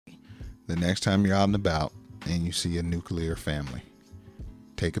the next time you're out and about and you see a nuclear family,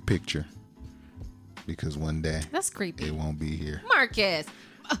 take a picture, because one day that's creepy. It won't be here. Marcus.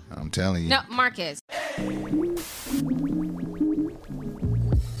 I'm telling you. No, Marcus.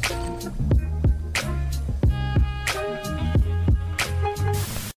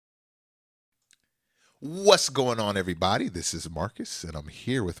 What's going on, everybody? This is Marcus, and I'm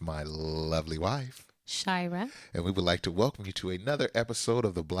here with my lovely wife, Shira. And we would like to welcome you to another episode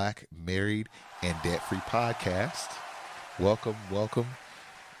of the Black Married and Debt-Free Podcast. Welcome, welcome.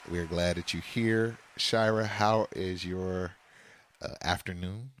 We're glad that you're here. Shira, how is your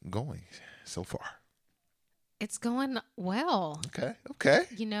afternoon going so far? It's going well. Okay.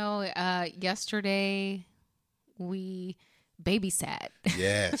 You know, yesterday we babysat.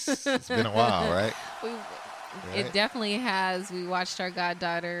 Yes. It's been a while, right? It definitely has. We watched our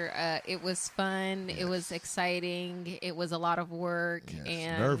goddaughter. It was fun. Yes. It was exciting. It was a lot of work. Yes.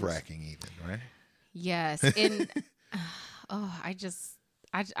 And nerve-wracking even, right? Yes. And I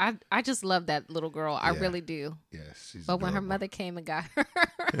just love that little girl. I really do. Yes. She's but adorable. When her mother came and got her,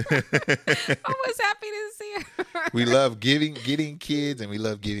 I was happy to see her. We love getting kids, and we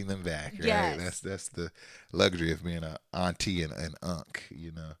love giving them back. Right? Yes. That's the luxury of being an auntie and an unc,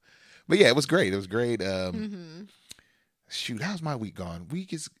 you know. But yeah, it was great. It was great. Shoot, how's my week gone?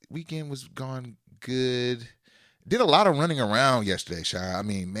 Weekend was gone good. Did a lot of running around yesterday, Shire. I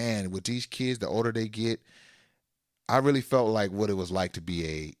mean, man, with these kids, the older they get, I really felt like what it was like to be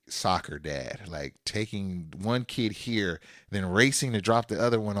a soccer dad, like taking one kid here, then racing to drop the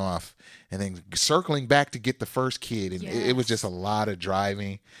other one off, and then circling back to get the first kid. And it was just a lot of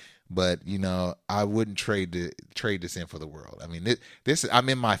driving. But, you know, I wouldn't trade this in for the world. I mean, I'm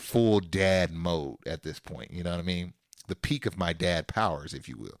in my full dad mode at this point. You know what I mean? The peak of my dad powers, if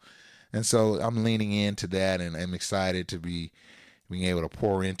you will. And so I'm leaning into that, and I'm excited to be being able to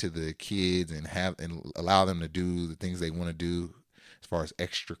pour into the kids and allow them to do the things they want to do as far as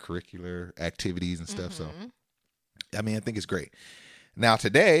extracurricular activities and stuff. So, I mean, I think it's great. Now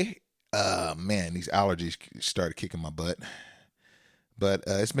today, man, these allergies started kicking my butt. But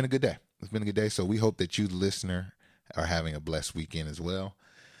it's been a good day. It's been a good day. So we hope that you, the listener, are having a blessed weekend as well.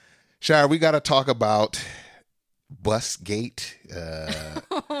 Shire, we got to talk about bus gate,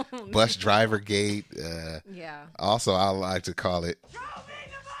 bus driver gate. Yeah. Also, I like to call it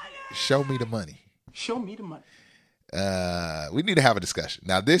show me the money. Show me the money. We need to have a discussion.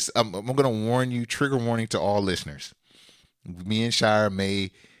 Now, this, I'm going to warn you, trigger warning to all listeners. Me and Shire may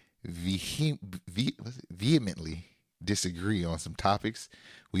vehemently disagree on some topics.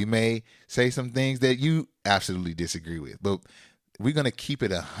 We may say some things that you absolutely disagree with, but we're going to keep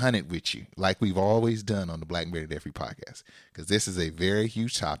it 100 with you, like we've always done on the Black Married and Debt-Free Podcast, because this is a very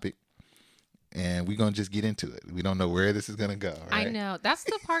huge topic, and we're going to just get into it. We don't know where this is going to go. Right? I know. That's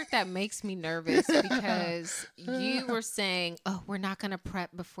the part that makes me nervous, because you were saying, "Oh, we're not going to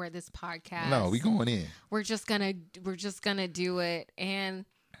prep before this podcast." No, we going in. We're just gonna do it, and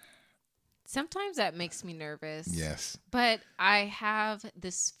sometimes that makes me nervous. Yes. But I have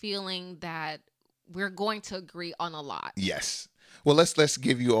this feeling that we're going to agree on a lot. Yes. Well, let's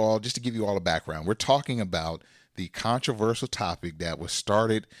give you all a background. We're talking about the controversial topic that was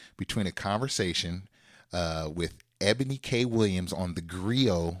started between a conversation with Eboni K. Williams on the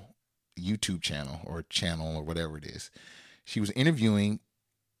Griot YouTube channel or whatever it is. She was interviewing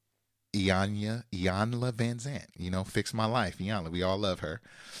Iyanla Vanzant, you know, Fix My Life. Iyanla, we all love her.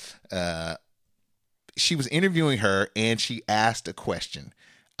 She was interviewing her, and she asked a question.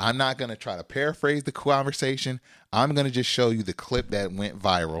 I'm not going to try to paraphrase the conversation. I'm going to just show you the clip that went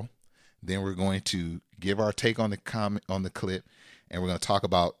viral. Then we're going to give our take on the clip, and we're going to talk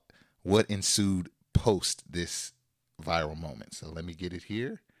about what ensued post this viral moment. So let me get it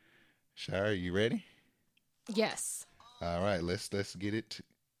here. Shire, are you ready? Yes. All right, let's get it.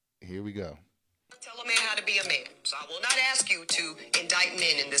 Here we go. Tell a man how to be a man. So I will not ask you to indict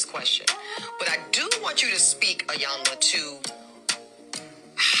men in this question. But I do want you to speak, Iyanla, to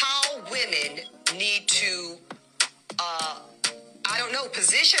how women need to,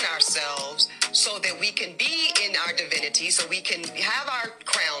 position ourselves so that we can be in our divinity, so we can have our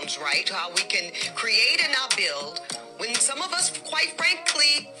crowns right, how we can create and not build, when some of us, quite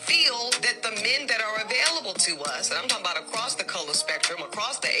frankly, feel that the men that are available to us, and I'm talking about across the color spectrum,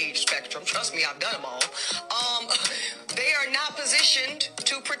 across the age spectrum, trust me, I've done them all, they are not positioned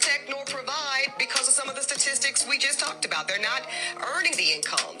to protect nor provide because of some of the statistics we just talked about. They're not earning the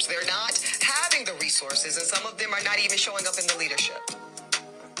incomes. They're not having the resources, and some of them are not even showing up in the leadership.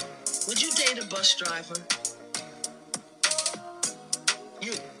 Would you date a bus driver? Would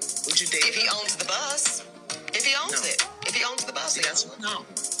you date If he owns the bus. If he owns it. if he owns the bus. See, that's a problem.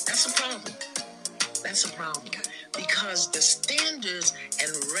 That's a problem. That's a problem. Because the standards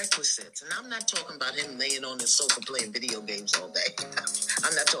and requisites, and I'm not talking about him laying on his sofa playing video games all day.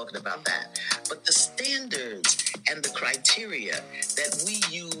 I'm not talking about that. But the standards and the criteria that we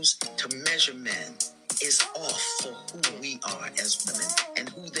use to measure men is off for who we are as women and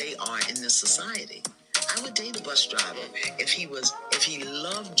who they are in this society. I would date a bus driver if he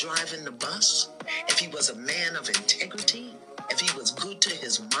loved driving the bus, if he was a man of integrity, if he was good to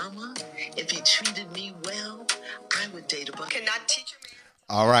his mama, if he treated me well. I would date a bus. Cannot teach a man.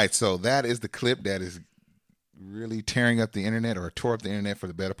 All right, so that is the clip that is really tearing up the internet, or tore up the internet for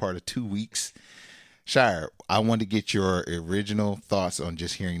the better part of 2 weeks. Shire, I want to get your original thoughts on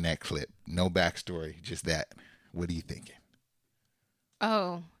just hearing that clip. No backstory, just that. What are you thinking?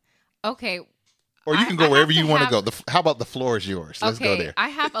 Oh, okay. Or you can go wherever you want to go. How about the floor is yours? Let's go there. I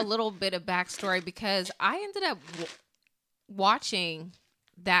have a little bit of backstory because I ended up watching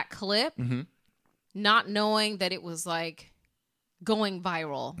that clip, not knowing that it was like going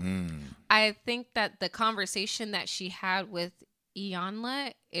viral. I think that the conversation that she had with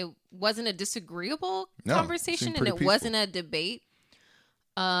Iyanla, it wasn't a disagreeable conversation, and it peaceful. wasn't a debate.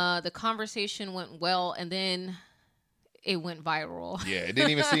 The conversation went well, and then it went viral. Yeah, it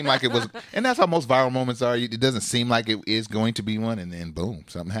didn't even seem like it was. And that's how most viral moments are. It doesn't seem like it is going to be one, and then boom,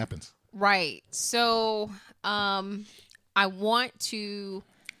 something happens. Right. So I want to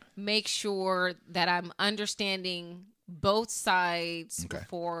make sure that I'm understanding both sides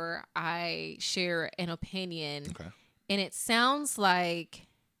before I share an opinion. Okay. And it sounds like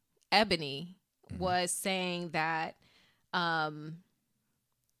Eboni was saying that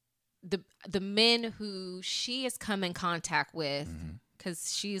the men who she has come in contact with,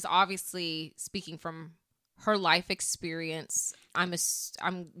 because she's obviously speaking from her life experience, I'm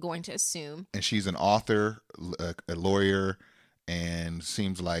going to assume. And she's an author, a lawyer, and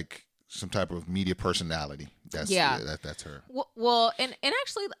seems like some type of media personality. That's her. Well, and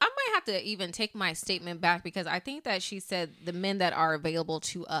actually, I might have to even take my statement back, because I think that she said the men that are available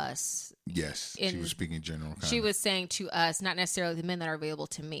to us. Yes, she was speaking general. She was saying to us, not necessarily the men that are available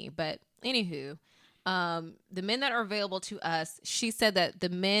to me, but anywho, the men that are available to us, she said that the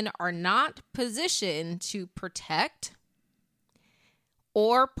men are not positioned to protect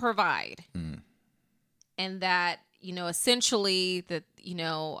or provide. And that, essentially that,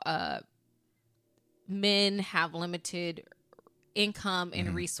 men have limited income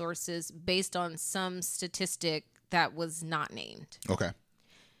and resources based on some statistic that was not named. Okay.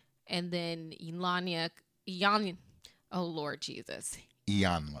 And then Iyanla, oh Lord Jesus.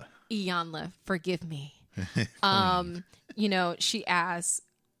 Iyanla, forgive me. She asks,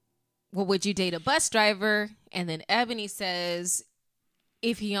 well, would you date a bus driver? And then Eboni says,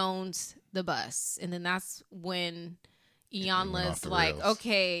 if he owns the bus. And then that's when Iyanla's like, rails.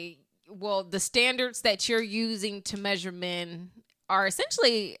 Okay, well, the standards that you're using to measure men are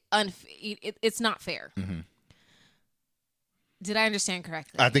essentially it's not fair. Did I understand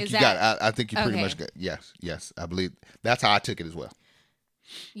correctly? I think I think you pretty much got. Yes. I believe that's how I took it as well.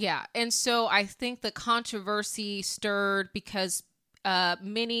 Yeah. And so I think the controversy stirred because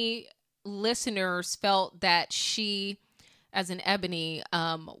many listeners felt that she, as an Eboni,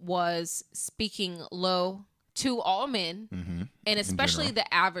 was speaking low to all men, and especially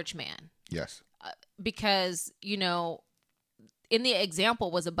the average man. Yes. Because, in the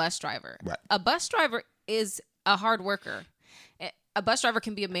example was a bus driver. Right. A bus driver is a hard worker. A bus driver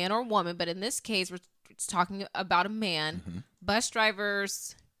can be a man or a woman, but in this case, we're talking about a man. Bus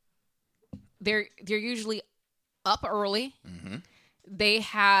drivers, they're usually up early. They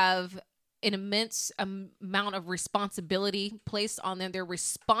have an immense amount of responsibility placed on them. They're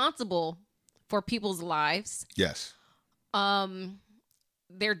responsible for people's lives. Yes.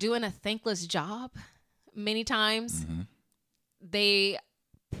 They're doing a thankless job many times. They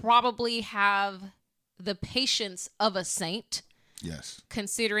probably have the patience of a saint. Yes.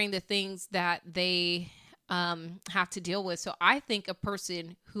 Considering the things that they have to deal with. So I think a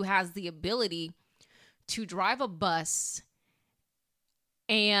person who has the ability to drive a bus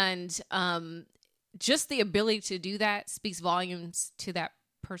and just the ability to do that speaks volumes to that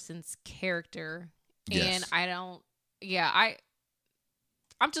person's character. Yes. And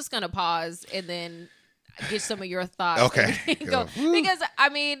I'm just going to pause and then get some of your thoughts. Okay. Because,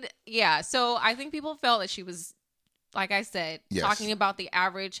 so I think people felt that she was, like I said, talking about the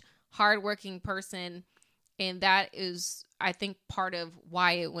average hardworking person. And that is, I think, part of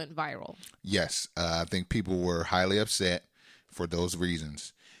why it went viral. Yes. I think people were highly upset for those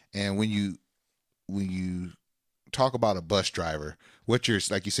reasons. And when you talk about a bus driver, what you're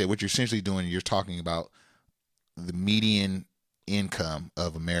essentially doing, you're talking about the median income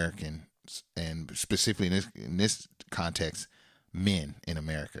of Americans, and specifically in this context, men in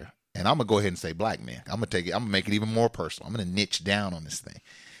America. And I'm gonna go ahead and say black men. I'm gonna make it even more personal. I'm gonna niche down on this thing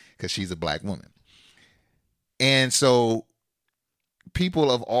because she's a black woman. And so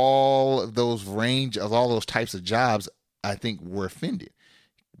people of all of those types of jobs, I think, were offended.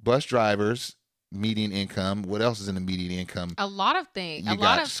 Bus drivers, median income. What else is in the median income? A lot of things. You A got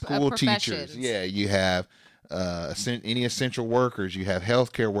lot of school professions. teachers. Yeah, you have any essential workers. You have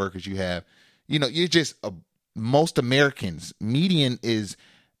healthcare workers. You have, you're just most Americans. Median is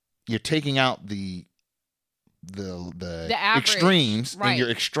you're taking out the average, extremes, right, and you're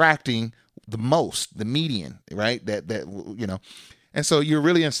extracting the median, right? And so you're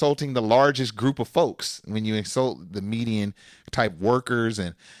really insulting the largest group of folks when you insult the median type workers.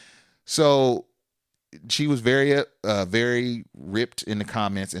 And so she was very, very ripped in the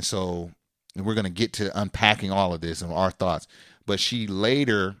comments. And so we're going to get to unpacking all of this and our thoughts. But she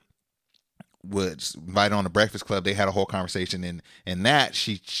later was invited on the Breakfast Club. They had a whole conversation, and that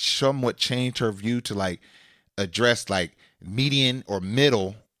she somewhat changed her view to address median or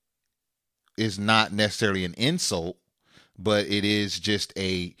middle is not necessarily an insult, but it is just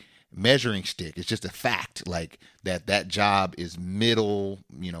a measuring stick. It's just a fact, that job is middle,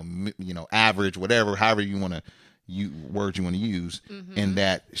 average, whatever, however you want to words you want to use. Mm-hmm. And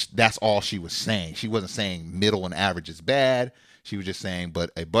that's all she was saying. She wasn't saying middle and average is bad. She was just saying, but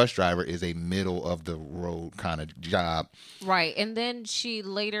a bus driver is a middle of the road kind of job. Right. And then she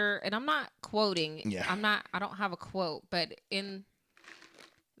later, and I'm not quoting, yeah. I don't have a quote, but in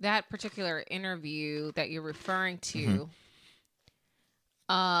that particular interview that you're referring to,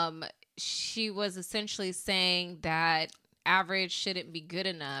 mm-hmm. She was essentially saying that average shouldn't be good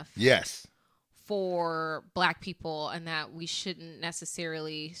enough. Yes. For Black people, and that we shouldn't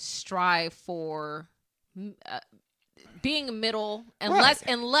necessarily strive for being a middle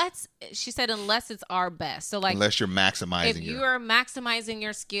unless she said unless it's our best. So unless you're maximizing, if you are maximizing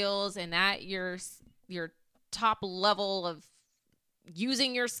your skills and at your top level of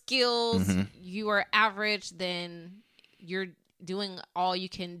using your skills, mm-hmm. you are average, then you're doing all you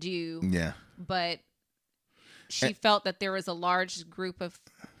can do. Yeah. But she felt that there was a large group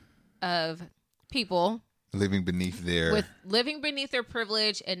of people living beneath their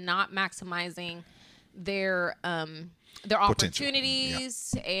privilege and not maximizing their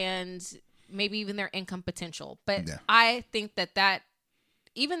opportunities and maybe even their income potential. But I think that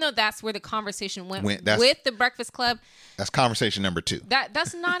even though that's where the conversation went with the Breakfast Club, that's conversation number 2.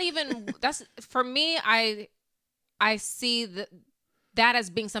 That's not even that's for me. I see that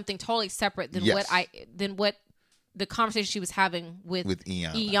as being something totally separate than what the conversation she was having with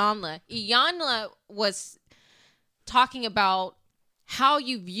Iyanla. Iyanla was talking about how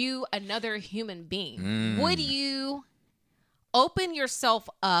you view another human being. Would you open yourself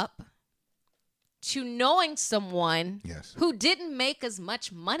up to knowing someone who didn't make as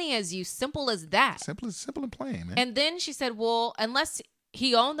much money as you? Simple as that. Simple and plain, man. And then she said, well, unless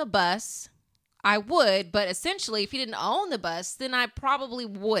he owned the bus, I would, but essentially if he didn't own the bus, then I probably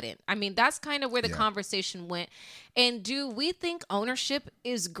wouldn't. I mean, that's kind of where the conversation went. And do we think ownership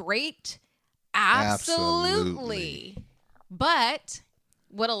is great? Absolutely. But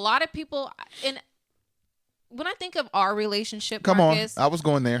what a lot of people, and when I think of our relationship, Marcus, I was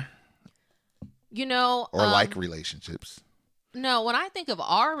going there. Or relationships. No, when I think of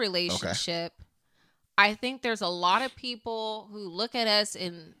our relationship, I think there's a lot of people who look at us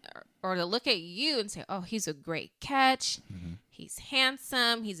or to look at you and say, oh, he's a great catch. Mm-hmm. He's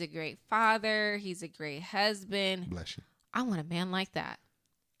handsome. He's a great father. He's a great husband. Bless you. I want a man like that.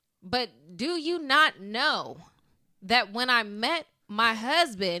 But do you not know that when I met my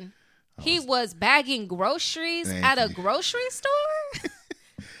husband, he was bagging groceries at a grocery store?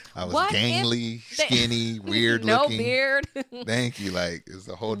 I was gangly, skinny, weird looking. No beard. Thank you. It's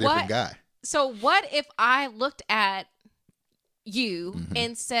a whole different guy. So what if I looked at you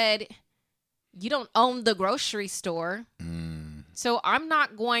and said, you don't own the grocery store, so I'm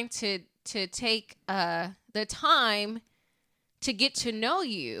not going to take the time to get to know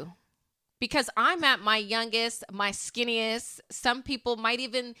you because I'm at my youngest, my skinniest. Some people might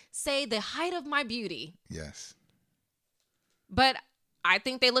even say the height of my beauty. Yes. But I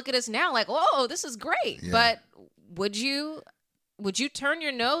think they look at us now like, oh, this is great. Yeah. But would you turn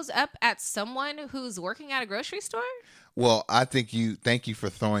your nose up at someone who's working at a grocery store? Well, thank you for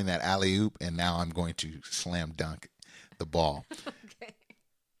throwing that alley-oop, and now I'm going to slam dunk the ball. Okay.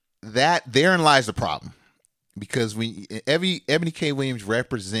 Therein lies the problem. Because Eboni K. Williams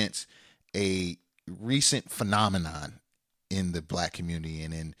represents a recent phenomenon in the Black community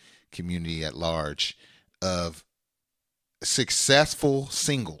and in community at large of successful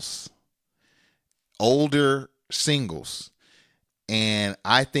singles, older singles. And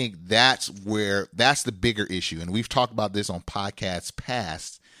I think that's the bigger issue. And we've talked about this on podcasts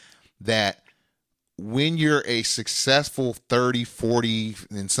past, that when you're a successful 30, 40,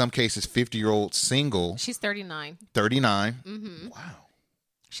 in some cases 50-year-old single. She's 39. 39. Mm-hmm. Wow.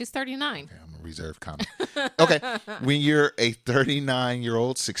 She's 39. Okay, I'm a reserved comment. Okay. When you're a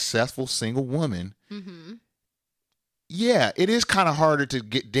 39-year-old successful single woman, mm-hmm. yeah, it is kind of harder to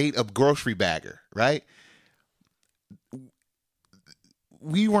date a grocery bagger, right?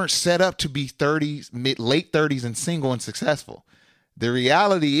 We weren't set up to be late 30s and single and successful. The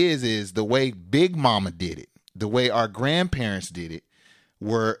reality is the way Big Mama did it, the way our grandparents did it,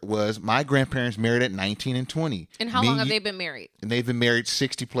 was my grandparents married at 19 and 20. And how long have they been married? And they've been married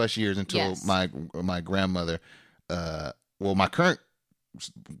 60 plus years until my grandmother, my current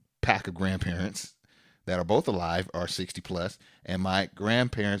pack of grandparents that are both alive are 60 plus, and my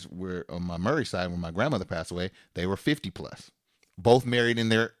grandparents were on my Murray side when my grandmother passed away, they were 50 plus. Both married in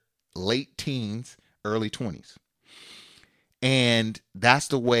their late teens, early 20s. And that's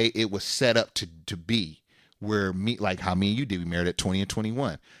the way it was set up to be, where like how me and you did, we married at 20 and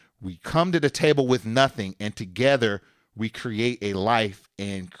 21. We come to the table with nothing, and together we create a life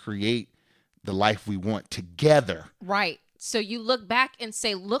and create the life we want together. Right. So you look back and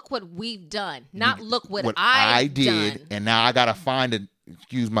say, look what we've done, not look what I did. Done. And now I got to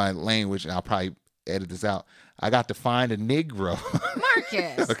excuse my language, and I'll probably edit this out. I got to find a Negro.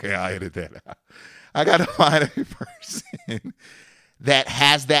 Marcus. Okay, I'll edit that out. I got to find a person that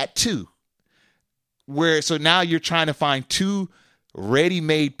has that too. So now you're trying to find two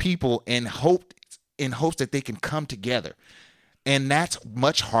ready-made people in hopes that they can come together. And that's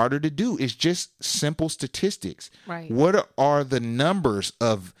much harder to do. It's just simple statistics. Right. What are the numbers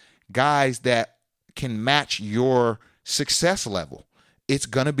of guys that can match your success level? It's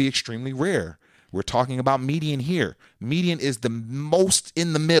going to be extremely rare. We're talking about median here. Median is the most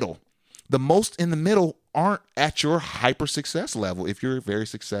in the middle. The most in the middle aren't at your hyper success level if you're a very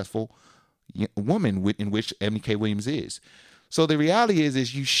successful woman, in which Eboni K. Williams is. So the reality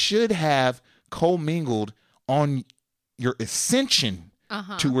is you should have commingled on your ascension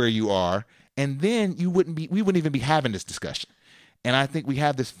to where you are, and then we wouldn't even be having this discussion. And I think we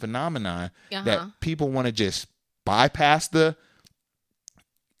have this phenomenon that people want to just bypass the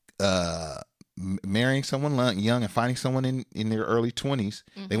marrying someone young and finding someone in their early 20s.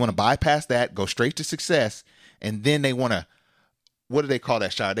 Mm-hmm. They want to bypass that, go straight to success, and then they want to, what do they call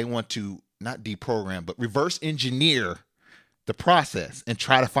that, Shire? They want to not deprogram, but reverse engineer the process and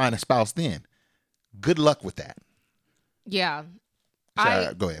try to find a spouse then. Good luck with that. Yeah.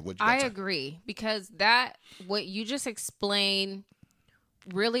 Shire, go ahead. I agree, because what you just explained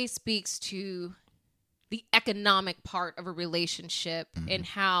really speaks to the economic part of a relationship, and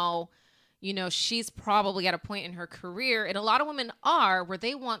how, she's probably at a point in her career, and a lot of women are, where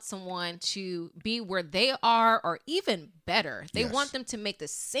they want someone to be where they are or even better. They want them to make the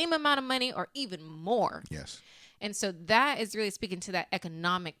same amount of money or even more. Yes. And so that is really speaking to that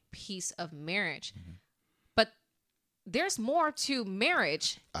economic piece of marriage. Mm-hmm. But there's more to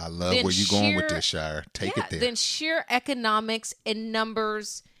marriage. I love where you're going with this, Shire. Take it there. Than sheer economics and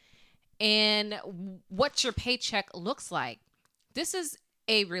numbers and what your paycheck looks like. This is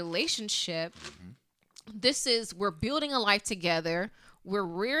a relationship. Mm-hmm. We're building a life together. We're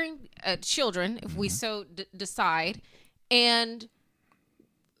rearing children, if we so decide. And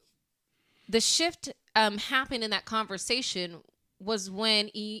the shift happened in that conversation was when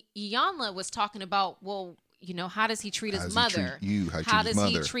Iyanla was talking about, how does he treat his mother? How does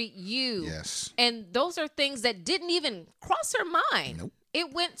he treat you? Yes. And those are things that didn't even cross her mind. Nope.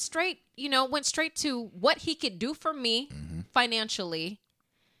 It went straight to what he could do for me financially.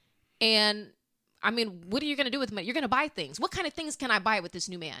 And I mean, what are you going to do with money? You're going to buy things. What kind of things can I buy with this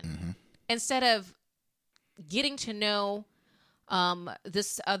new man? Mm-hmm. Instead of getting to know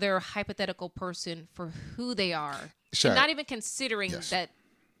this other hypothetical person for who they are. Sure. And not even considering that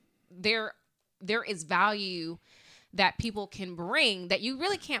there is value that people can bring that you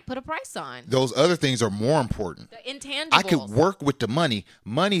really can't put a price on. Those other things are more important. The intangibles. I could work with the money.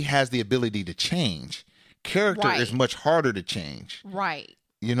 Money has the ability to change. Character is much harder to change. Right.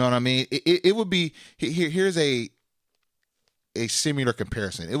 You know what I mean? It would be, here's a similar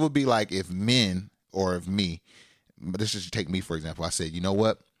comparison. It would be like if men, or if me, but this is, take me for example, I said, you know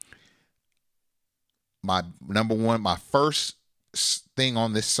what? My first thing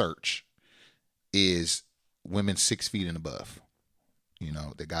on this search is women 6 feet and above.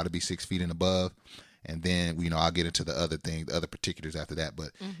 They got to be 6 feet and above. And then, I'll get into the other thing, the other particulars after that.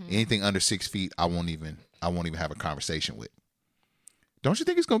 But anything under 6 feet, I won't even have a conversation with. Don't you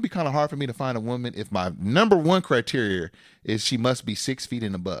think it's going to be kind of hard for me to find a woman if my number one criteria is she must be 6 feet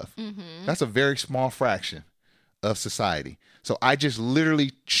and above? That's a very small fraction of society. So I just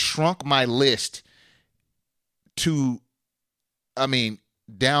literally shrunk my list to,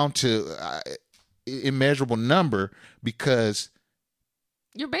 down to immeasurable number because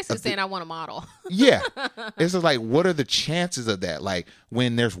you're basically saying I want a model. Yeah. It's just like, what are the chances of that? Like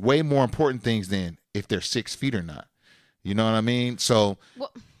when there's way more important things than if they're 6 feet or not. You know what I mean? So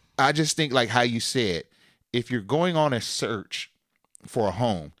I just think like how you said, if you're going on a search for a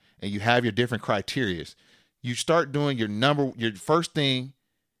home and you have your different criterias, you start doing your first thing,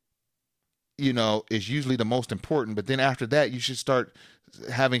 is usually the most important. But then after that, you should start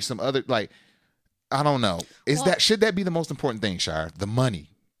having some other, like, I don't know. Should that be the most important thing, Shire? The money.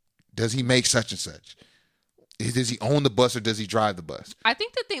 Does he make such and such? Does he own the bus or does he drive the bus? I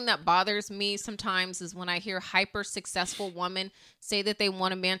think the thing that bothers me sometimes is when I hear hyper successful women say that they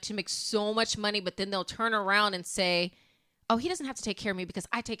want a man to make so much money, but then they'll turn around and say, oh, he doesn't have to take care of me because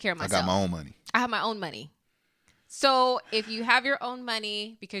I take care of myself. I got my own money. I have my own money. So if you have your own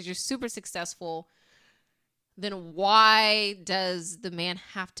money because you're super successful, then why does the man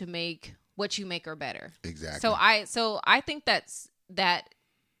have to make what you make or better? Exactly. So I think that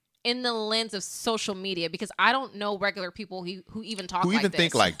in the lens of social media, because I don't know regular people who even talk like this. Who even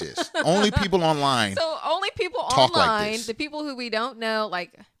think like this. Only people online. So only people talk online, like the people who we don't know,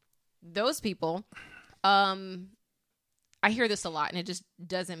 like those people, I hear this a lot and it just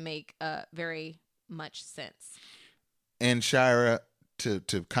doesn't make very much sense. And Shira, to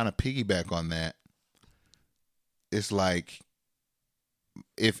kind of piggyback on that, it's like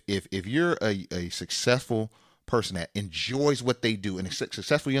if you're a successful person that enjoys what they do, and a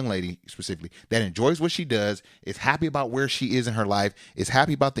successful young lady specifically that enjoys what she does, is happy about where she is in her life, is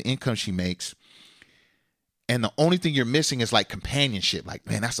happy about the income she makes, and the only thing you're missing is like companionship. Like,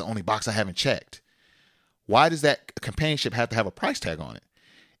 man, that's the only box I haven't checked. Why does that companionship have to have a price tag on it?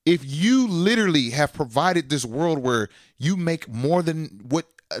 If you literally have provided this world where you make more than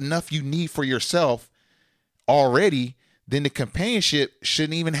enough you need for yourself already, then the companionship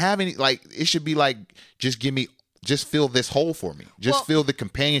shouldn't even have any, like, it should be like, just fill this hole for me. Fill the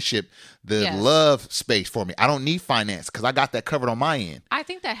companionship, the love space for me. I don't need finance because I got that covered on my end. I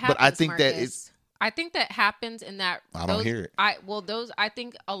think that happens, but I think Marcus. that it's, I think that happens in that. I don't hear it. I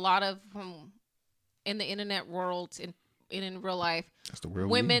think a lot of in the internet world, in real life, that's the world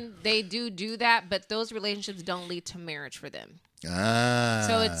women, they do that, but those relationships don't lead to marriage for them.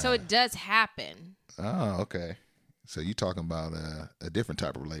 So it does happen. Oh, okay. So you talking about a different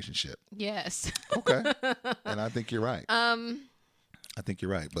type of relationship? Yes. Okay. And I think you're right. I think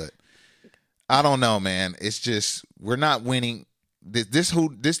you're right, but I don't know, man. It's just we're not winning. This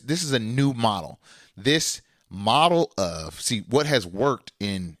is a new model. This model of what has worked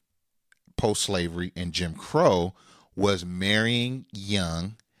in post-slavery and Jim Crow was marrying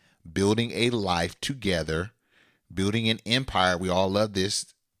young, building a life together, building an empire. We all love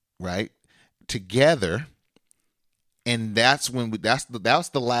this, right? Together. And that's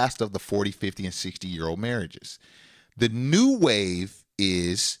the last of the 40, 50, and 60-year-old marriages. The new wave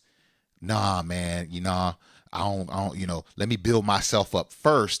is, nah, man, I don't, let me build myself up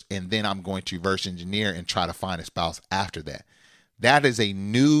first, and then I'm going to reverse engineer and try to find a spouse after that. That is a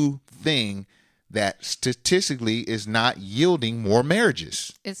new thing that statistically is not yielding more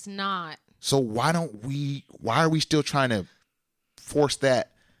marriages. It's not. So why are we still trying to force that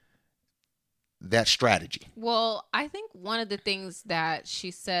strategy? Well, I think one of the things that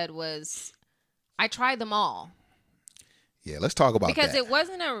she said was, I tried them all. Yeah, let's talk about that. Because it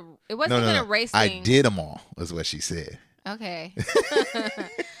wasn't even a race thing. I did them all, is what she said. Okay.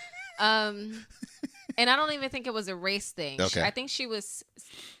 And I don't even think it was a race thing. Okay. I think she was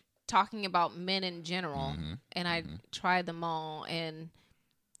talking about men in general, and I tried them all. And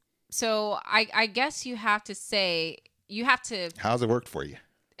so I guess you have to say, how's it worked for you?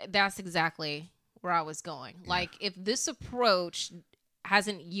 That's exactly where I was going. Yeah. Like, if this approach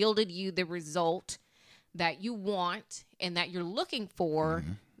hasn't yielded you the result that you want and that you're looking for,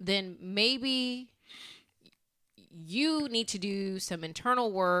 then maybe you need to do some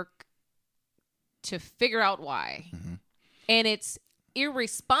internal work to figure out why. And it's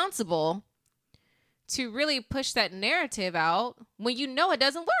irresponsible to really push that narrative out when you know it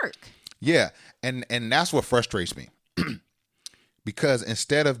doesn't work. Yeah, and that's what frustrates me. Because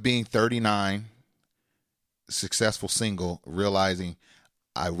instead of being 39, successful single, realizing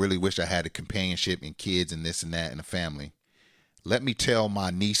I really wish I had a companionship and kids and this and that and a family, let me tell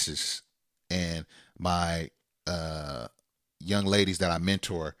my nieces and my young ladies that I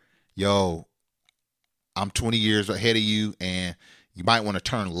mentor, yo, I'm 20 years ahead of you, and you might want to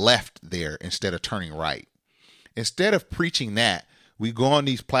turn left there instead of turning right. Instead of preaching that, we go on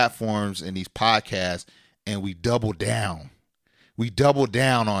these platforms and these podcasts and we double down. We double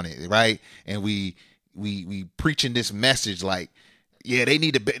down on it, right? And we preaching this message like, yeah, they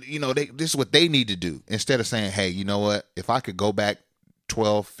need to be, this is what they need to do. Instead of saying, hey, you know what? If I could go back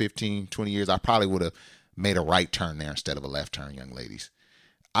 12, 15, 20 years, I probably would have made a right turn there instead of a left turn, young ladies.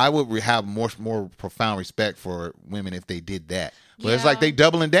 I would have more profound respect for women if they did that. But it's like they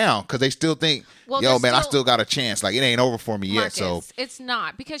doubling down because they still think, man, I still got a chance. Like, it ain't over for me yet. So it's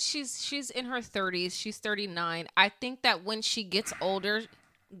not, because she's in her 30s. She's 39. I think that when she gets older,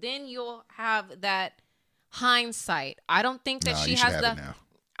 then you'll have that hindsight. I don't think that she has the.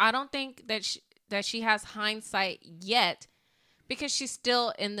 I don't think that she has hindsight yet, because she's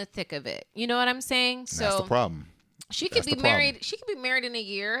still in the thick of it. You know what I'm saying? So that's the problem. She could be married. She could be married in a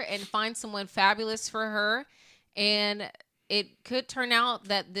year and find someone fabulous for her, and it could turn out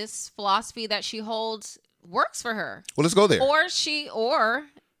that this philosophy that she holds works for her. Well, let's go there. Or she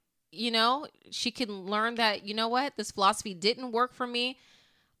can learn that, you know what, this philosophy didn't work for me.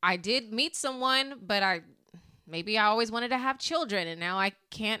 I did meet someone, but maybe I always wanted to have children, and now I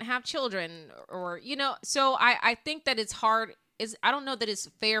can't have children, or So I think that it's hard. I don't know that it's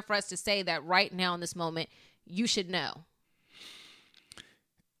fair for us to say that right now in this moment you should know.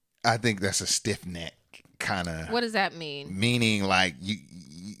 I think that's a stiff neck kind of. What does that mean? Meaning, like,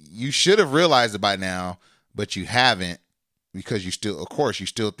 you should have realized it by now, but you haven't, because you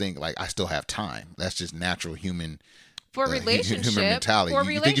still think, like, I still have time. That's just natural human relationship, human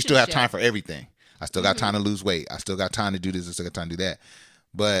mentality. You think you still have time for everything. I still got time to lose weight. I still got time to do this. I still got time to do that.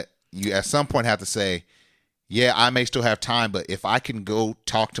 But you at some point have to say, yeah, I may still have time, but if I can go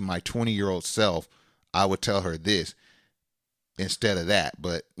talk to my 20-year-old self, I would tell her this instead of that.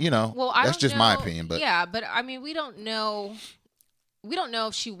 But, that's just my opinion. But yeah, but I mean, we don't know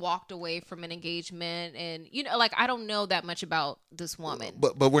if she walked away from an engagement, and I don't know that much about this woman.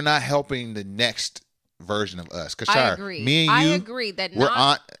 But we're not helping the next version of us. I agree. Me and you, I agree that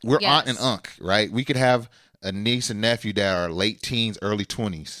we're aunt and uncle, right? We could have a niece and nephew that are late teens, early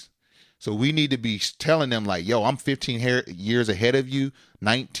 20s. So we need to be telling them, like, yo, I'm 15 years ahead of you,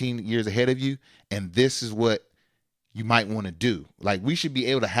 19 years ahead of you, and this is what you might want to do. Like, we should be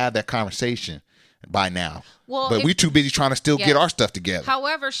able to have that conversation by now. But we too busy trying to still get our stuff together.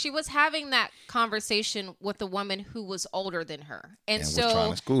 However, she was having that conversation with a woman who was older than her. And so was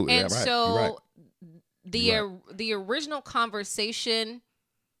trying to school. And right. so the original conversation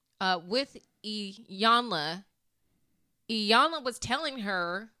with Iyanla was telling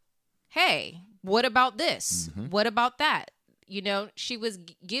her, hey, what about this? Mm-hmm. What about that? She was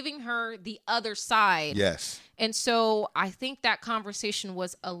giving her the other side. Yes. And so I think that conversation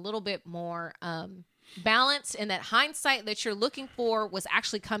was a little bit more balanced, and that hindsight that you're looking for was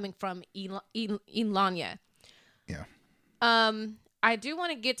actually coming from Iyanla. Yeah. I do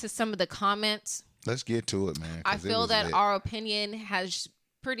want to get to some of the comments. Let's get to it, man. I feel that our opinion has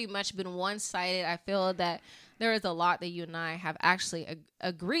pretty much been one-sided. I feel that there is a lot that you and I have actually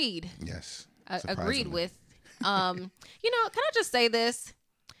agreed. Yes. Agreed with. Can I just say this?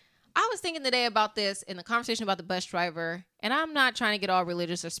 I was thinking today about this in the conversation about the bus driver, and I'm not trying to get all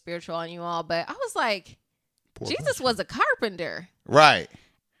religious or spiritual on you all, but I was like, Jesus was a carpenter. Right.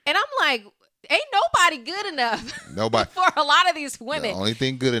 And I'm like, ain't nobody good enough for a lot of these women. The only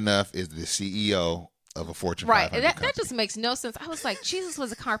thing good enough is the CEO of a Fortune 500 company. That just makes no sense. I was like, Jesus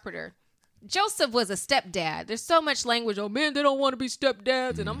was a carpenter. Joseph was a stepdad. There's so much language. Oh, man, they don't want to be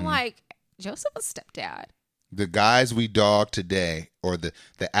stepdads. And I'm like, Joseph was stepdad. The guys we dog today, or the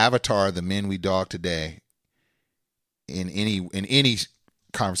avatar of the men we dog today, in any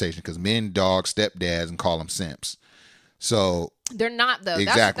conversation, because men dog stepdads and call them simps. So they're not, though.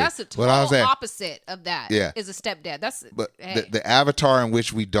 Exactly. That's a total opposite of that. Yeah. Is a stepdad. The avatar in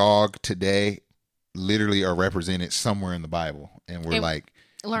which we dog today literally are represented somewhere in the Bible, and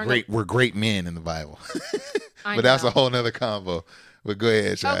we're great men in the Bible. But that's a whole nother convo. But go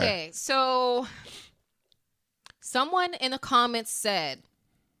ahead, Shai. Okay, so someone in the comments said,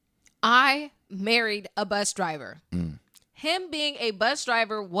 I married a bus driver. Him being a bus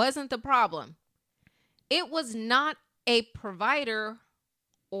driver wasn't the problem. It was not a provider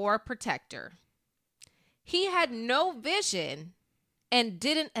or protector. He had no vision and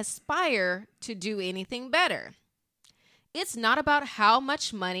didn't aspire to do anything better. It's not about how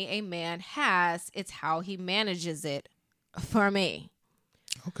much money a man has, it's how he manages it, for me.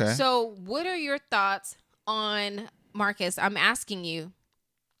 Okay. So what are your thoughts on, Marcus, I'm asking you,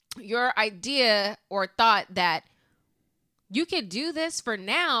 your idea or thought that you could do this for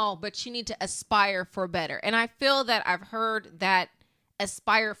now, but you need to aspire for better. And I feel that I've heard that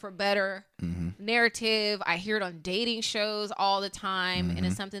aspire for better narrative. I hear it on dating shows all the time. And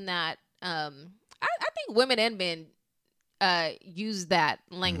it's something that I think women and men use that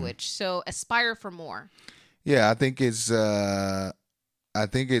language. So aspire for more. Yeah, I think it's in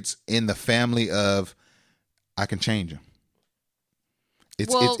the family of I can change him.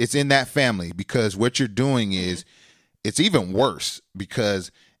 It's in that family, because what you're doing is it's even worse,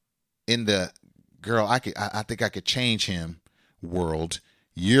 because in the girl, I think I could change him world,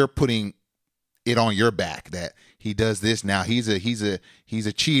 you're putting it on your back that he does this now. He's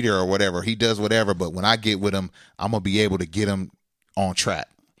a cheater or whatever. He does whatever, but when I get with him, I'm gonna be able to get him on track,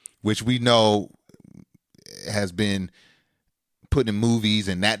 which we know has been put in movies,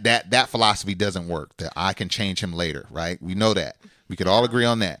 and that philosophy doesn't work. That I can change him later, right? We know that. We could all agree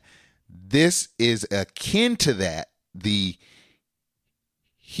on that. This is akin to that. He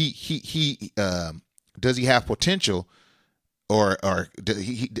does he have potential, or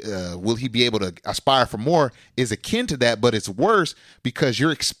will he be able to aspire for more? Is akin to that, but it's worse because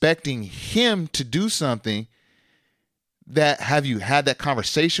you're expecting him to do something. That have you had that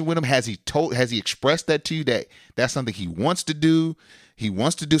conversation with him? Has he expressed that to you that that's something he wants to do? He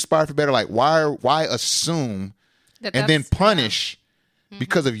wants to do aspire for better. Like why assume and then punish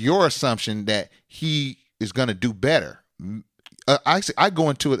because of your assumption that he is going to do better? I go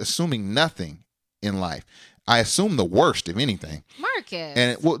into it assuming nothing in life. I assume the worst, if anything. Marcus.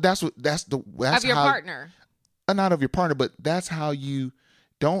 And that's of your partner. Not of your partner, but that's how you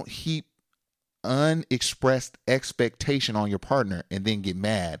don't heap unexpressed expectation on your partner and then get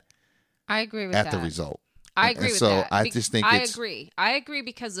mad. I agree with at the result. I agree with so that. I just think I agree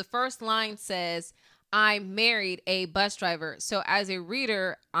because the first line says, I married a bus driver. So as a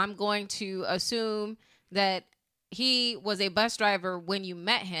reader, I'm going to assume that he was a bus driver when you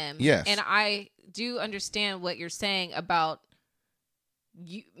met him. Yes. And I do understand what you're saying about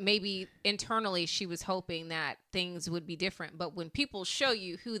maybe internally she was hoping that things would be different. But when people show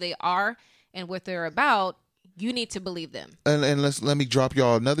you who they are and what they're about, you need to believe them. And let me drop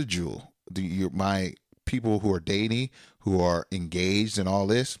y'all another jewel. My people who are dating, who are engaged and all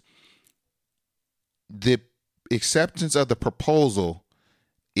this, the acceptance of the proposal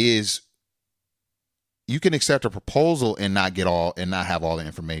is, you can accept a proposal and not have all the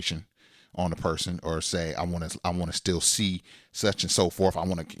information on the person, or say I want to still see such and so forth. I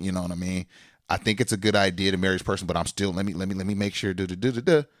want to, you know what I mean? I think it's a good idea to marry this person, but I'm still let me make sure.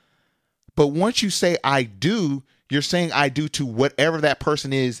 But once you say I do, you're saying I do to whatever that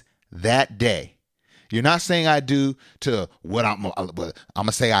person is that day. You're not saying I do to what I'm going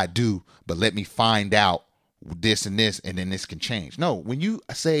to say I do, but let me find out this and this, and then this can change. No, when you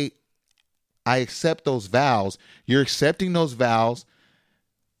say I accept those vows, you're accepting those vows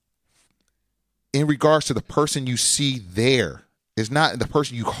in regards to the person you see there. It's not the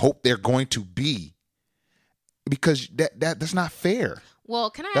person you hope they're going to be, because that's not fair. Well,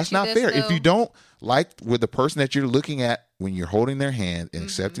 can I ask That's you not this, fair. though? If you don't like with the person that you're looking at, when you're holding their hand and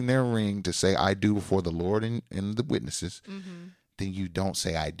accepting their ring to say I do before the Lord and the witnesses, then you don't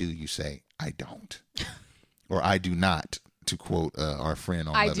say I do. You say I don't, or I do not, to quote our friend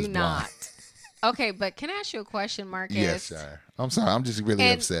on Love Is Blind. I do not. Okay, but can I ask you a question, Marcus? Yes, sir. I'm sorry. I'm just really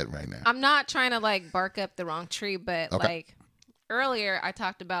upset right now. I'm not trying to bark up the wrong tree, but earlier I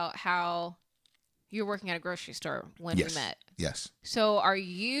talked about how you're working at a grocery store when we met. Yes. So are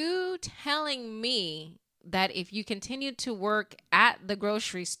you telling me that if you continue to work at the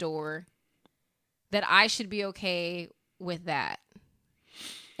grocery store, that I should be okay with that?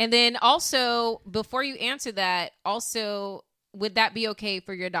 And then also, before you answer that, also, would that be okay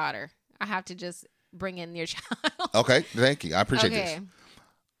for your daughter? I have to just bring in your child. Okay. Thank you. I appreciate this.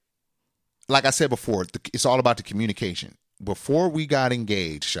 Like I said before, it's all about the communication. Before we got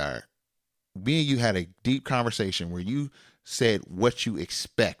engaged, Shire, me and you had a deep conversation where you said what you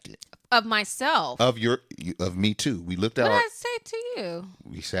expected of myself, of me too. We looked at. What did I say to you?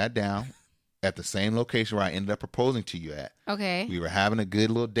 We sat down at the same location where I ended up proposing to you at. Okay. We were having a good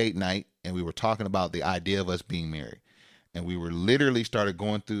little date night, and we were talking about the idea of us being married, and we were literally started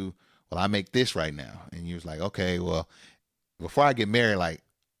going through. Well, I make this right now, and you was like, okay, well, before I get married,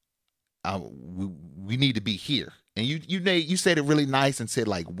 we need to be here. And you said it really nice and said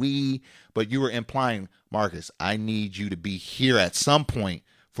but you were implying, Marcus, I need you to be here at some point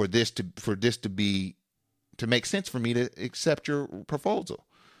for this to make sense for me to accept your proposal.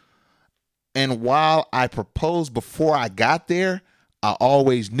 And while I proposed before I got there, I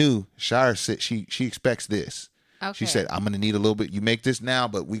always knew Shire said she expects this. Okay. She said, I'm going to need a little bit. You make this now,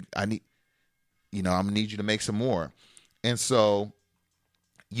 but I'm going to need you to make some more. And so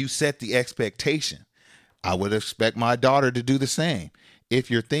you set the expectation. I would expect my daughter to do the same. If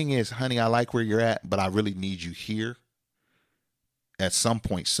your thing is, honey, I like where you're at, but I really need you here at some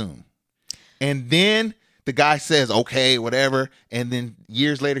point soon. And then the guy says, okay, whatever. And then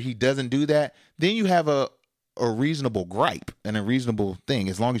years later, he doesn't do that. Then you have a reasonable gripe and a reasonable thing,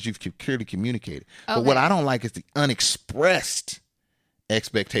 as long as you've clearly communicated. Okay. But what I don't like is the unexpressed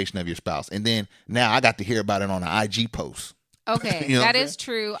expectation of your spouse. And then now I got to hear about it on an IG post. Okay, that is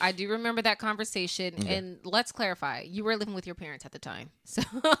true. I do remember that conversation. Okay. And let's clarify. You were living with your parents at the time. So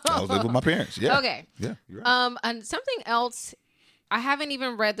I was living with my parents. Yeah. Okay. Yeah. You're right. And something else, I haven't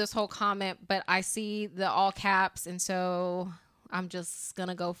even read this whole comment, but I see the all caps. And so I'm just going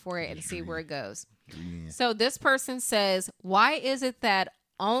to go for it and see where it goes. Yeah. So this person says, why is it that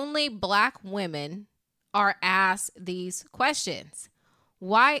only Black women are asked these questions?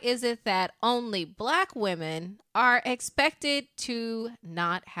 Why is it that only Black women are expected to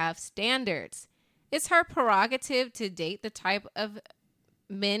not have standards? It's her prerogative to date the type of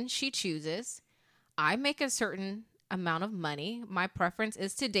men she chooses. I make a certain amount of money. My preference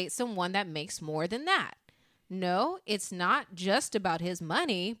is to date someone that makes more than that. No, it's not just about his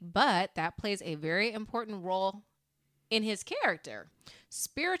money, but that plays a very important role in his character.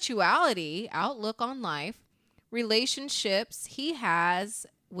 Spirituality, outlook on life, relationships he has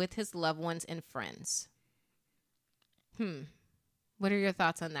with his loved ones and friends. What are your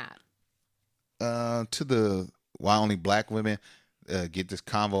thoughts on that? Why only Black women get this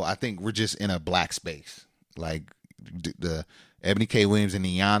convo, I think we're just in a Black space. Like the Eboni K. Williams and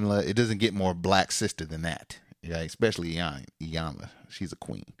Iyanla, it doesn't get more Black sister than that. Yeah, especially Iyanla. She's a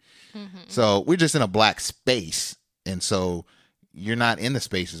queen. Mm-hmm. So we're just in a Black space. And so you're not in the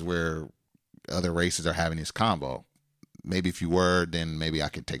spaces where other races are having this combo. Maybe if you were, then maybe I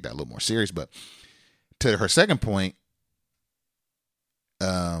could take that a little more serious. But to her second point,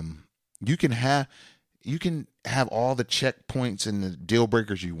 you can have all the checkpoints and the deal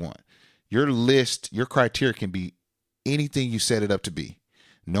breakers you want. Your list, your criteria can be anything you set it up to be.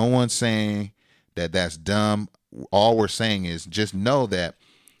 No one's saying that that's dumb. All we're saying is just know that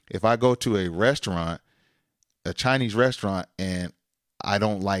if I go to a restaurant, a Chinese restaurant, and I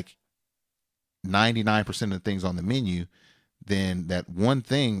don't like 99% of the things on the menu, then that one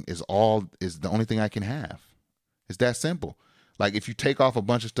thing is the only thing I can have. It's that simple. Like if you take off a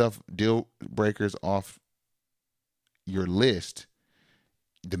bunch of stuff, deal breakers off your list,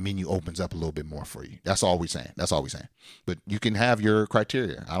 the menu opens up a little bit more for you. That's all we're saying. But you can have your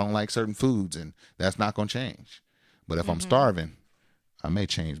criteria. I don't like certain foods, and that's not going to change. But if I'm starving, I may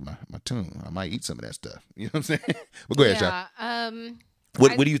change my tune. I might eat some of that stuff. You know what I'm saying? But go ahead, Sha.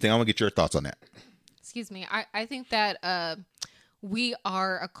 What do you think? I want to get your thoughts on that. Excuse me. I think that we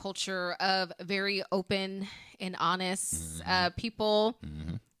are a culture of very open and honest people.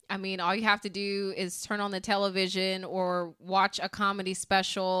 Mm-hmm. I mean, all you have to do is turn on the television or watch a comedy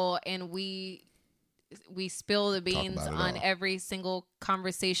special, and we spill the beans on every single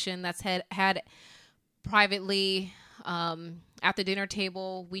conversation that's had privately at the dinner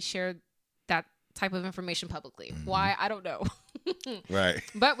table. We share that type of information publicly. Mm-hmm. Why? I don't know. Right.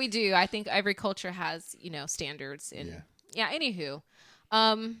 But we do. I think every culture has, standards. And anywho.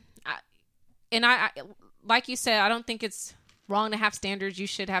 I like you said, I don't think it's wrong to have standards. You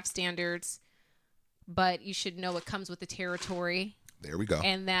should have standards, but you should know it comes with the territory. There we go.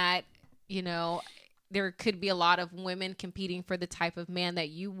 And that, there could be a lot of women competing for the type of man that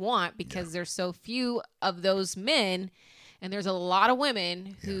you want because there's so few of those men, and there's a lot of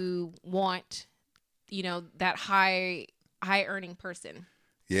women who want, that high earning person.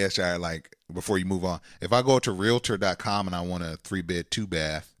 Yeah, Shire, like before you move on, if I go to realtor.com and I want a 3-bed,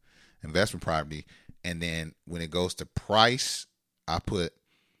 2-bath investment property, and then when it goes to price, but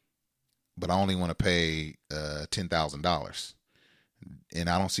I only want to pay $10,000. And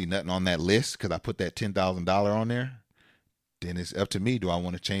I don't see nothing on that list because I put that $10,000 on there, then it's up to me. Do I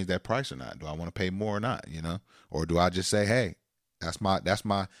want to change that price or not? Do I want to pay more or not, Or do I just say, hey, that's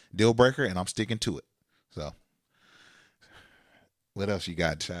my deal breaker and I'm sticking to it. So what else you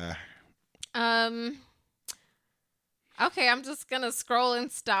got, Ty? Okay, I'm just going to scroll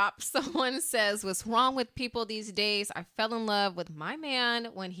and stop. Someone says, what's wrong with people these days? I fell in love with my man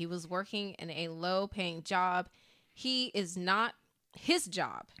when he was working in a low-paying job. He is not his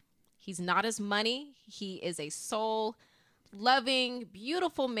job. He's not his money. He is a soul-loving,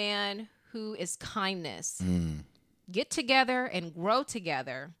 beautiful man who is kindness. Get together and grow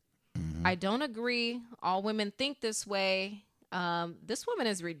together. Mm-hmm. I don't agree. All women think this way. This woman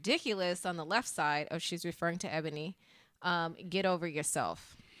is ridiculous on the left side. Oh, she's referring to Ebony. Get over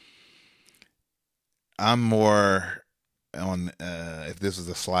yourself. I'm more on, if this was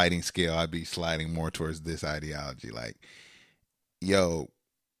a sliding scale, I'd be sliding more towards this ideology. Like, yo,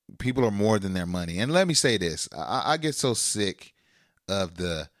 people are more than their money. And let me say this. I get so sick of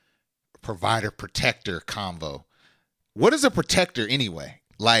the provider protector convo. What is a protector anyway?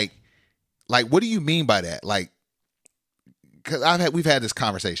 Like, what do you mean by that? Like, cause we've had this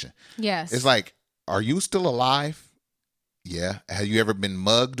conversation. Yes. It's like, are you still alive? Yeah. Have you ever been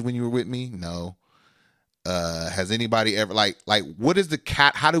mugged when you were with me? No. Has anybody ever like what is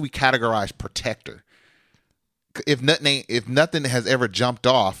how do we categorize protector? If nothing has ever jumped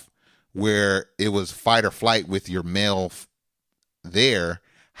off where it was fight or flight with your male there,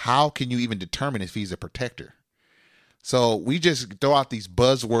 how can you even determine if he's a protector? So we just throw out these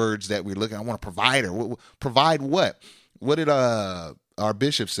buzzwords that we're looking. I want a provider. Provide what? What did our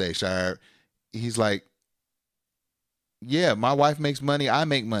bishop say, Shire? He's like, yeah, my wife makes money. I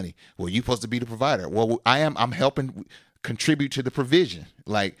make money. Well, you're supposed to be the provider. Well, I am. I'm helping contribute to the provision.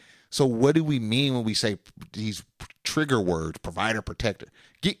 Like, so what do we mean when we say these trigger words, provider, protector?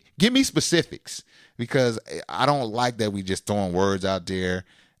 Give me specifics, because I don't like that we just throwing words out there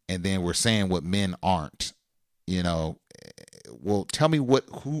and then we're saying what men aren't. You know, well, tell me what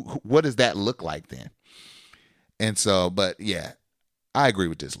does that look like then? And so, but yeah, I agree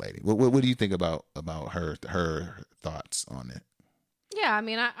with this lady. What do you think about her thoughts on it? Yeah, I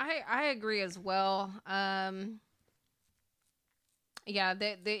mean, I agree as well. Yeah,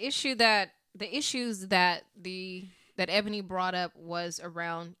 the issues that Ebony brought up was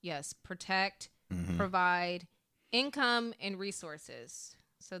around, yes, protect, provide, income, and resources.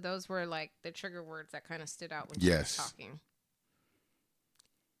 So those were like the trigger words that kind of stood out when she was talking.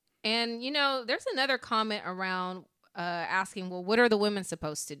 And, you know, there's another comment around asking, well, what are the women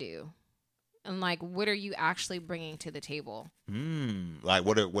supposed to do? And like, what are you actually bringing to the table? Like,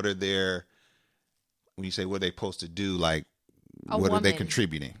 what are their, when you say what are they supposed to do, like, what are they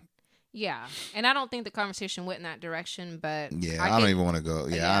contributing? Yeah. And I don't think the conversation went in that direction, but yeah, I don't even want to go.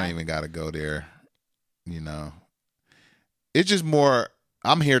 Yeah, I don't even got to go there. You know, it's just more,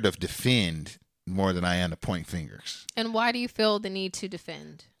 I'm here to defend more than I am to point fingers. And why do you feel the need to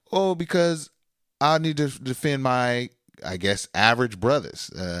defend? Oh, because I need to defend my, I guess, average brothers.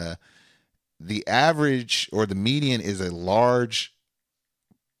 The average or the median is a large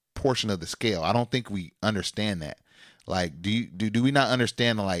portion of the scale. I don't think we understand that. Like, do we not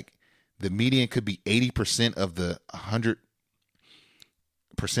understand, like, the median could be 80% of the 100%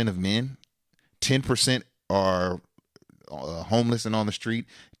 of men, 10% are homeless and on the street,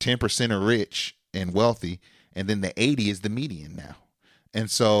 10% are rich and wealthy, and then the 80 is the median now. And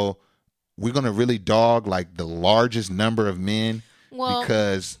so we're going to really dog like the largest number of men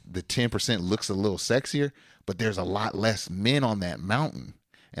because the 10% looks a little sexier, but there's a lot less men on that mountain.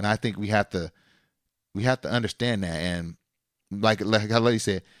 And I think we have to understand that. And like how Lady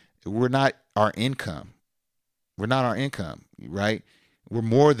said, we're not our income. We're not our income, right? We're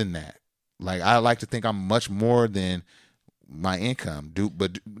more than that. Like, I like to think I'm much more than my income.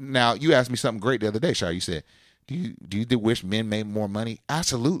 But now you asked me something great the other day, Shar. You said, do you wish men made more money?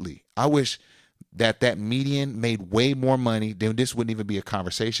 Absolutely. I wish that median made way more money. Then this wouldn't even be a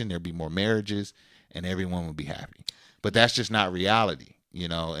conversation. There'd be more marriages and everyone would be happy. But that's just not reality, you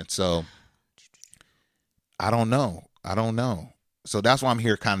know? And so I don't know. So that's why I'm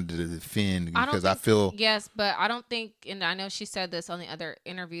here kind of to defend, because I feel... Yes, but I don't think, and I know she said this on the other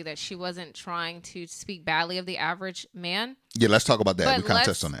interview, that she wasn't trying to speak badly of the average man. Yeah, let's talk about that. But we kind of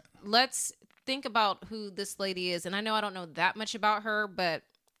touched on that. Let's think about who this lady is. And I know I don't know that much about her, but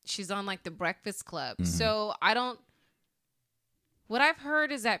she's on like the Breakfast Club. Mm-hmm. So what I've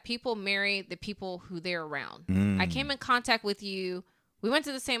heard is that people marry the people who they're around. I came in contact with you. We went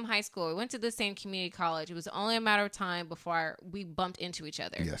to the same high school. We went to the same community college. It was only a matter of time before we bumped into each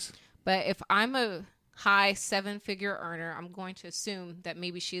other. Yes. But if I'm a high 7-figure earner, I'm going to assume that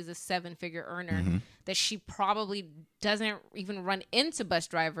maybe she is a 7-figure earner, that she probably doesn't even run into bus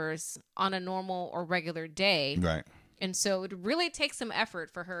drivers on a normal or regular day. Right. And so it really takes some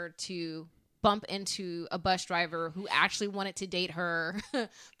effort for her to bump into a bus driver who actually wanted to date her,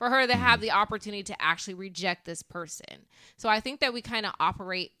 for her to have the opportunity to actually reject this person. So I think that we kind of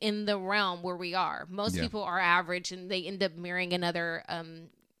operate in the realm where we are. Most people are average and they end up marrying another,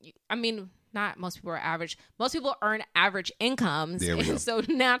 not most people are average. Most people earn average incomes. And so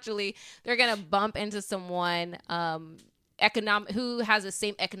naturally they're going to bump into someone who has the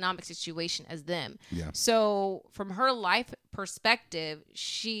same economic situation as them. Yeah. So from her life perspective,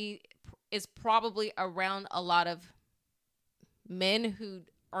 she is probably around a lot of men who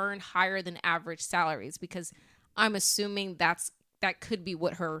earn higher than average salaries, because I'm assuming that could be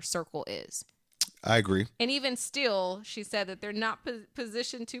what her circle is. I agree. And even still, she said that they're not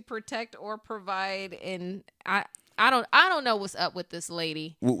positioned to protect or provide. And I don't know what's up with this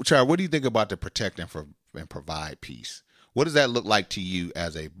lady. Well, Char, what do you think about the protect and provide piece? What does that look like to you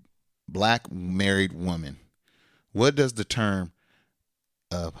as a black married woman? What does the term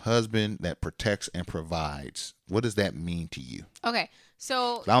of husband that protects and provides, what does that mean to you? Okay,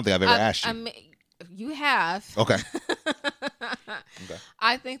 so I don't think I've ever asked you. You have. Okay. Okay.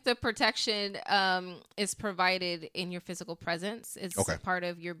 I think the protection is provided in your physical presence. It's part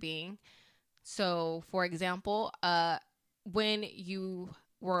of your being. So, for example, when you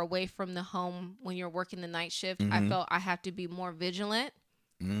were away from the home, when you're working the night shift, I felt I have to be more vigilant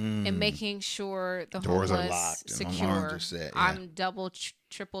in making sure the doors home are was locked secure. And alarms are set, yeah. I'm double,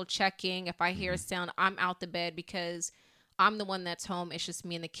 triple checking. If I hear a sound, I'm out the bed because I'm the one that's home. It's just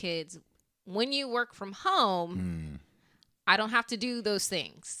me and the kids. When you work from home, I don't have to do those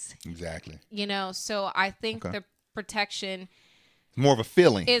things. Exactly. So I think the protection more of a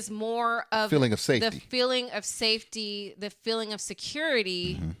feeling is more of feeling of safety. The feeling of safety, the feeling of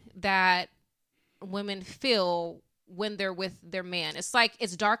security that women feel when they're with their man. It's like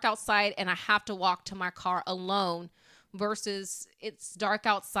it's dark outside and I have to walk to my car alone versus it's dark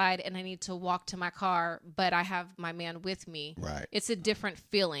outside and I need to walk to my car, but I have my man with me. Right. It's a different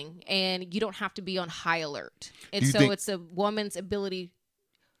feeling and you don't have to be on high alert. And so it's a woman's ability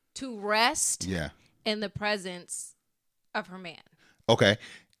to rest in the presence of her man. Okay.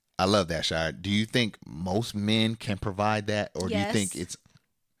 I love that, Shire. Do you think most men can provide that? Or do you think it's...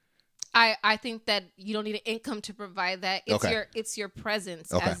 I think that you don't need an income to provide that. It's your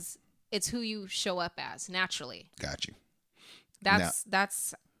presence as it's who you show up as naturally. Got you.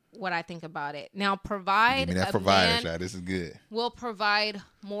 That's what I think about it. Now, provide. Give me that provider, Shire. This is good. Will provide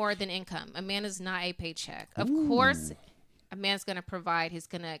more than income. A man is not a paycheck. Of course, a man's going to provide. He's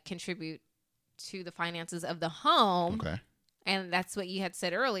going to contribute to the finances of the home. Okay. And that's what you had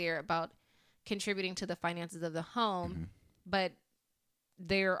said earlier about contributing to the finances of the home. But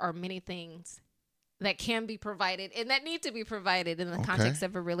there are many things that can be provided and that need to be provided in the context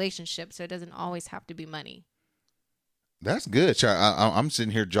of a relationship. So it doesn't always have to be money. That's good, Char. I'm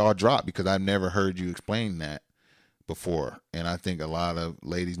sitting here jaw dropped because I've never heard you explain that before. And I think a lot of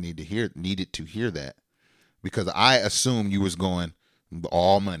ladies needed to hear that, because I assumed you was going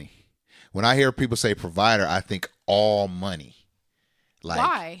all money. When I hear people say provider, I think all money.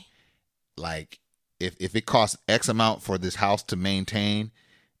 Why? Like if it costs X amount for this house to maintain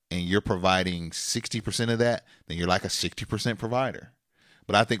and you're providing 60% of that, then you're like a 60% provider.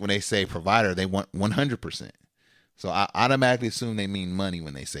 But I think when they say provider, they want 100%. So I automatically assume they mean money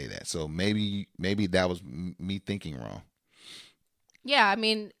when they say that. So maybe that was me thinking wrong. Yeah, I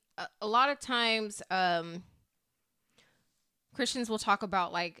mean, a lot of times Christians will talk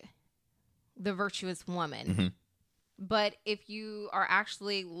about like the virtuous woman. But if you are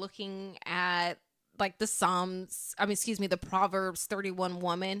actually looking at like the the Proverbs 31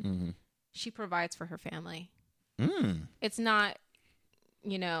 woman, she provides for her family. It's not,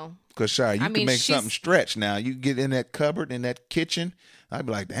 Because, Shire, you can make something stretch now. You get in that cupboard, in that kitchen. I'd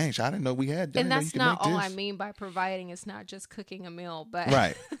be like, dang, I didn't know we had that. And that's not all I mean by providing. It's not just cooking a meal, but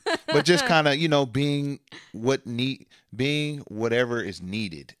right. But just kind of, being whatever is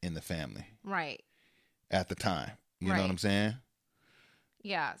needed in the family. Right. At the time. You know what I'm saying?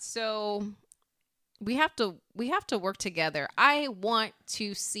 Yeah. So we have to work together. I want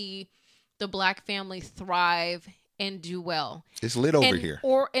to see the Black family thrive and do well. It's lit over here.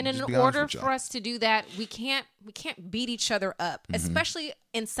 In order for us to do that, we can't beat each other up, especially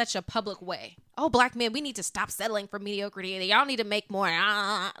in such a public way. Oh, Black men, we need to stop settling for mediocrity. Y'all need to make more.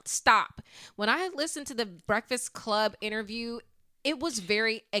 Stop. When I listened to the Breakfast Club interview, it was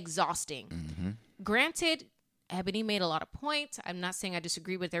very exhausting. Granted, Eboni made a lot of points. I'm not saying I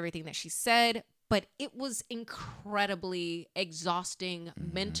disagree with everything that she said, but it was incredibly exhausting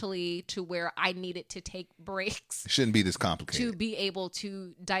mentally to where I needed to take breaks. It shouldn't be this complicated. To be able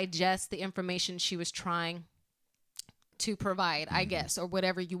to digest the information she was trying to provide, I guess, or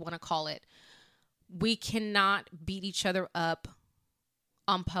whatever you want to call it. We cannot beat each other up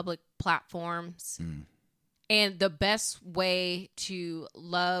on public platforms. And the best way to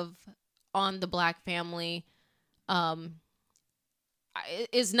love on the Black family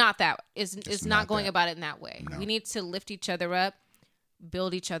is not going about it in that way. No. We need to lift each other up,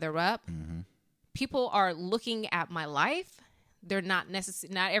 build each other up. People are looking at my life. They're not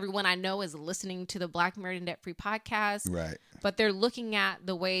everyone I know is listening to the Black Married and Debt Free podcast. Right. But they're looking at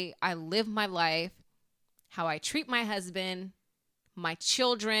the way I live my life, how I treat my husband, my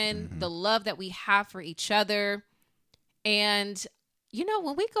children, the love that we have for each other. And, you know,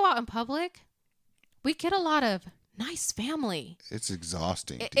 when we go out in public, we get a lot of nice family. It's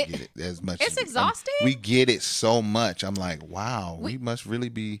exhausting to get it as much. It's exhausting. We get it so much. I'm like, wow, we must really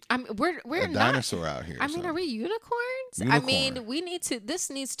be we're a not dinosaur out here. I mean, are we unicorns? I mean, this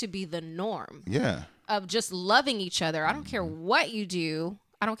needs to be the norm. Yeah. Of just loving each other. I don't care what you do.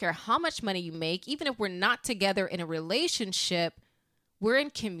 I don't care how much money you make. Even if we're not together in a relationship, we're in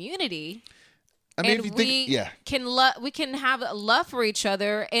community. I mean, and if you think, we can have a love for each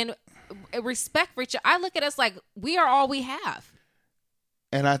other and respect for each other. I look at us like we are all we have.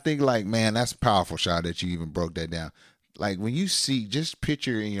 And I think, like, man, that's powerful, Shaw, that you even broke that down. Like, when you see, just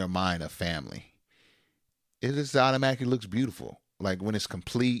picture in your mind a family. It just automatically looks beautiful. Like, when it's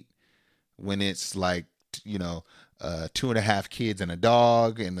complete, when it's like, you know, 2.5 kids and a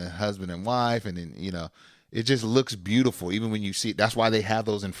dog and the husband and wife. And then, you know, it just looks beautiful. Even when you see it, that's why they have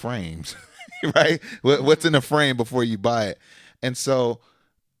those in frames, right? What's in the frame before you buy it. And so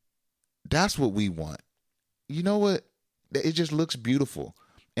that's what we want. You know what? It just looks beautiful.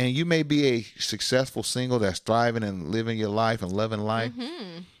 And you may be a successful single that's thriving and living your life and loving life,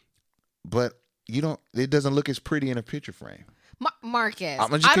 but it doesn't look as pretty in a picture frame. Marcus, I'm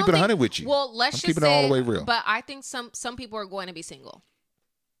gonna just keep it 100 with you. Well, let's just keep it all the way real. But I think some people are going to be single.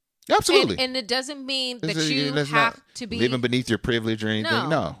 Absolutely, and it doesn't mean that you have to be living beneath your privilege or anything.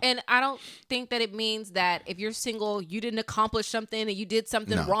 No, and I don't think that it means that if you're single, you didn't accomplish something and you did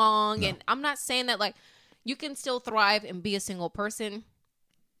something wrong. No. And I'm not saying that, like, you can still thrive and be a single person.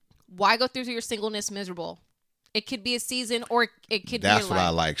 Why go through your singleness miserable? It could be a season, or it could be your life. That's what I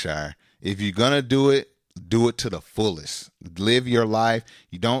like, Shire. If you're gonna do it to the fullest. Live your life.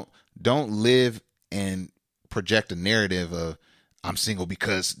 You don't live and project a narrative of I'm single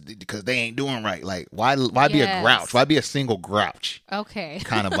because they ain't doing right. Like, why be a grouch? Why be a single grouch? Okay.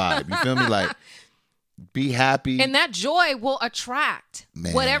 Kind of vibe. You feel me? Like, be happy. And that joy will attract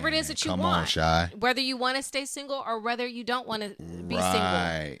whatever it is that you want. Come on, Shy. Whether you want to stay single or whether you don't want to be single.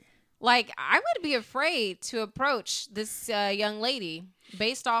 Right. Like, I would be afraid to approach this young lady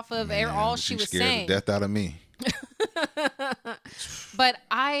based off of all she was saying. Scared the death out of me. But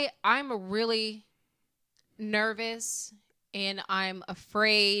I'm really nervous and I'm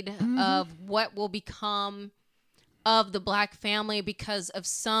afraid of what will become of the Black family because of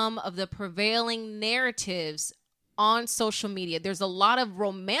some of the prevailing narratives on social media. There's a lot of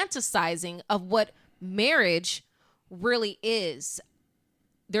romanticizing of what marriage really is.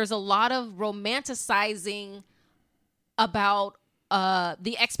 There's a lot of romanticizing about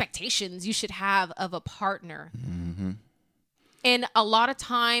the expectations you should have of a partner. And a lot of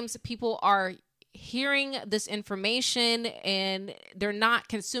times people are hearing this information and they're not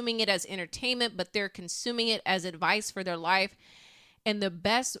consuming it as entertainment, but they're consuming it as advice for their life. And the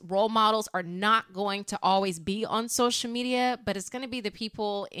best role models are not going to always be on social media, but it's going to be the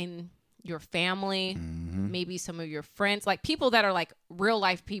people in your family, maybe some of your friends, like people that are like real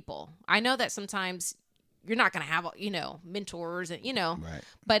life people. I know that sometimes you're not going to have, mentors and,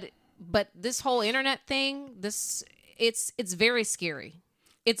 right. But this whole internet thing, it's very scary.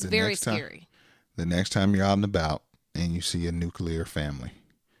 It's very scary. The next time you're out and about and you see a nuclear family,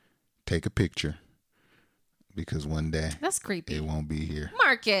 take a picture because one day that's creepy. It won't be here.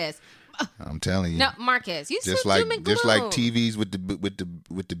 Marcus. I'm telling you. No, Marcus, you just like TVs with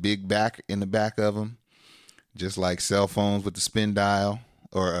the big back in the back of them, just like cell phones with the spin dial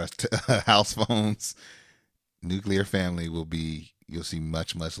or house phones. Nuclear family will be. You'll see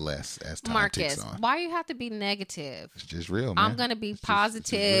much less as time ticks on. Marcus, why you have to be negative? It's just real, man. I'm gonna be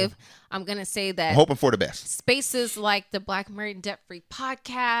positive. I'm gonna say that. I'm hoping for the best. Spaces like the Black Married and Debt Free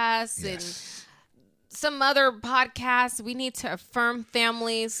podcast and some other podcasts. We need to affirm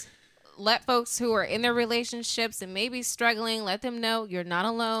families. Let folks who are in their relationships and maybe struggling, let them know you're not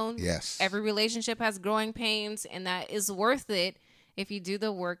alone. Yes. Every relationship has growing pains, and that is worth it if you do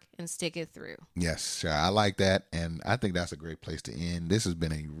the work and stick it through. Yes, sure. I like that. And I think that's a great place to end. This has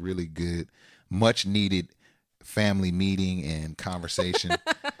been a really good, much needed family meeting and conversation.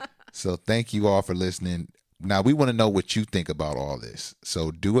 So thank you all for listening. Now, we want to know what you think about all this.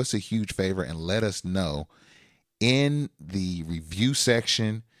 So do us a huge favor and let us know in the review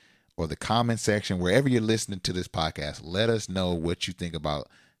section or the comment section, wherever you're listening to this podcast. Let us know what you think about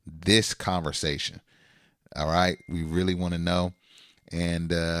this conversation. All right. We really want to know.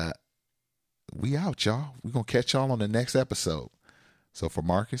 And we out, y'all. We're going to catch y'all on the next episode. So for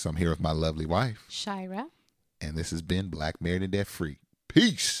Marcus, I'm here with my lovely wife, Shira. And this has been Black Married and Debt Free.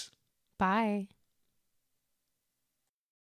 Peace. Bye.